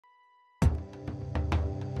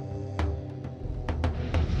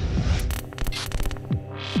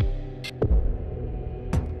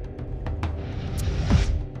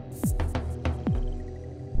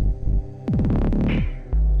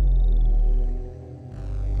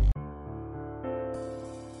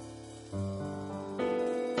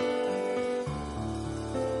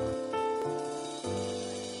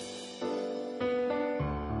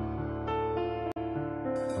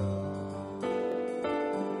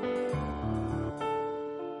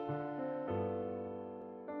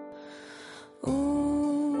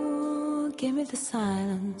give me the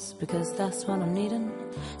silence, because that's what I'm needing.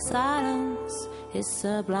 Silence is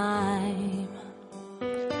sublime.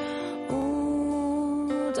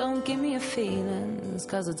 Ooh, don't give me your feelings,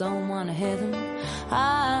 cause I don't wanna hear them.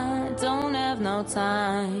 I don't have no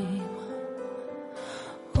time.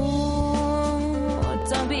 Ooh,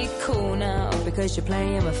 don't be cool now, because you're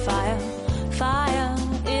playing with fire. Fire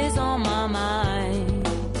is on my mind.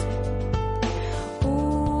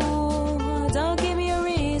 Ooh, don't give me your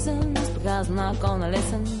reasons, because I'm not gonna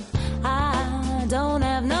listen. I don't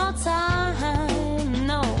have no time,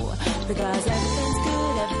 no, because everything's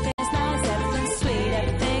good, everything's nice, everything's sweet,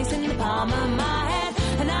 everything's in the palm of my hand,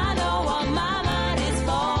 and I know what my mind is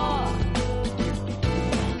for.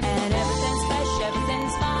 And everything's fresh,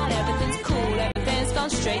 everything's fine, everything's cool, everything's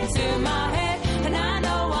gone straight to my head, and I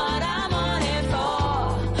know what I'm on it for.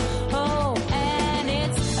 Oh, and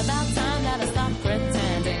it's about time that I stop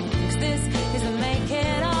pretending, 'cause this is the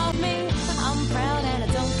making of me. I'm proud and I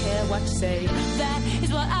don't care what you say. That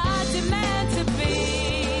is what I demand to be.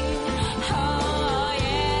 Oh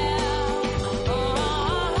yeah.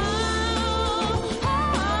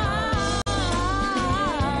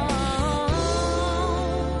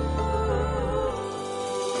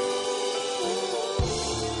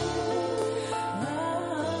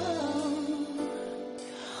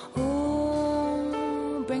 Oh,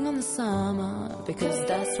 ooh, bring on the summer, because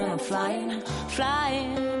that's when I'm flying,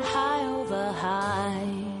 flying high over high.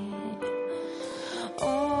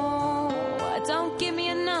 Oh, don't give me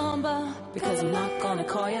a number, because I'm not gonna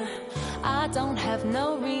call you. I don't have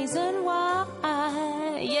no reason why,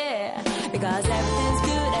 yeah, because everything's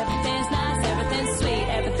good, everything's nice, everything's sweet,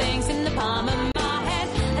 everything's in the palm of my hand,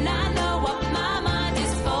 and I know what my mind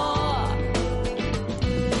is for.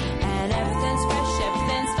 And everything's fresh,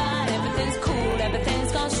 everything's fine, everything's cool,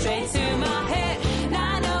 everything's gone straight to my head, and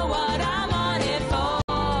I know what I'm on it for.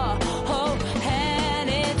 Oh, and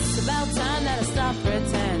it's about time that I stop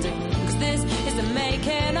pretending, 'cause this is the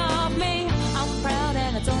making of me. I'm proud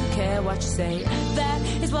and I don't care what you say. That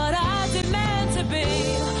is what I demand to be.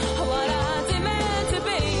 What I demand to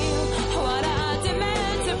be. What I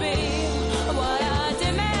demand to be. What I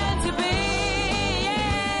demand to be.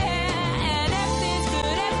 Yeah. And everything's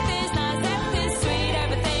good, everything's nice, everything's sweet,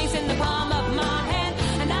 everything's in the palm of my hand,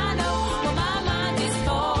 and I know what my mind is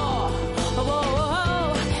for. Oh, oh, oh.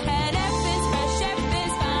 And everything's fresh,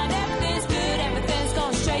 everything's fine, everything's good, everything's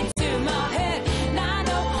gone straight to my head, and I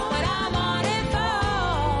know what I'm on it for.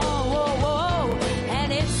 Oh, oh. And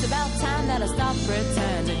it's about time that I stop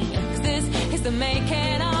pretending, 'cause this is the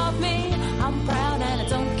making of me. I'm proud and I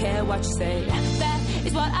don't care what you say. That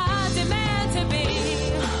is what I demand to be.